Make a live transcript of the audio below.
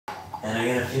And I'm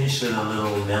going to finish with a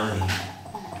little melody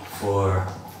for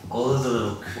all of the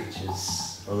little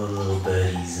creatures, all of the little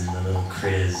birdies and the little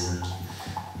critters and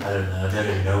I don't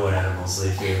even know what animals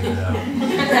live here, but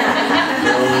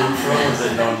for all of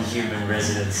the non-human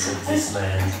residents of this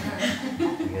land,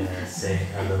 I'm going to sing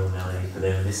a little melody for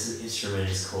them. This instrument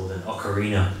is called an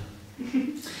ocarina,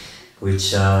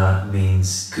 which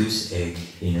means goose egg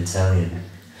in Italian.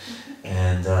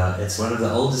 And it's one of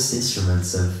the oldest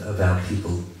instruments of our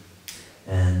people.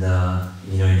 And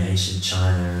you know, in ancient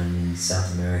China and in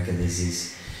South America, there's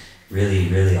these really,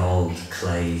 really old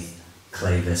clay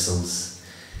vessels.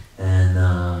 And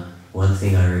one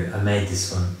thing I made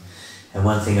this one, and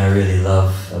one thing I really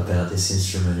love about this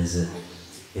instrument is that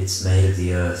it's made of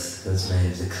the earth. It's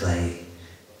made of the clay,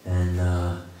 and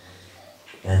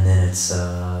then it's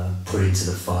put into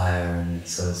the fire, and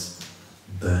so it's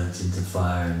burnt into the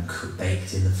fire and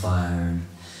baked in the fire,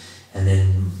 and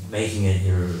then making it,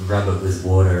 you rub it with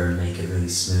water and make it really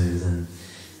smooth, and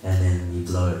then you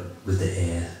blow it with the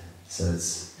air. So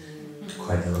it's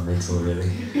quite elemental, really.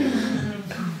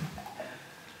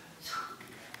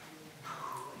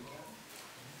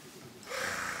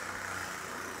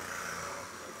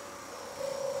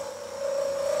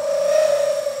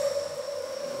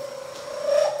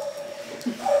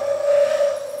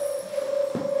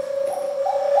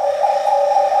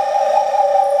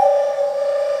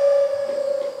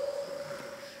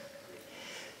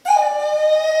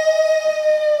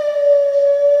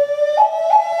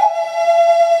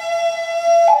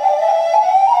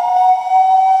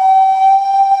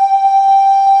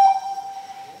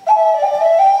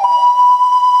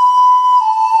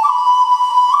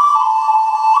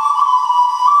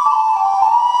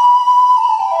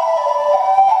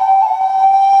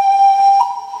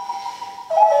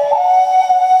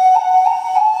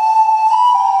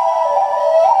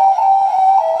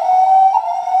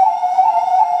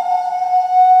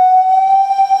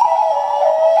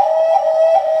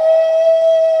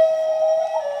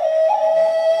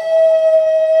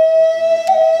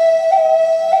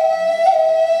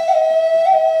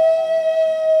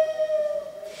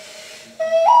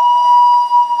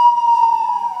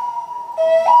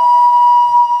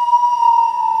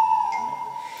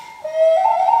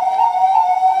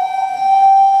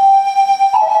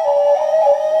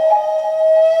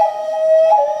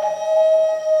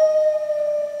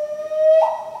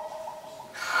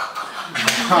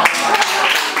 Ha!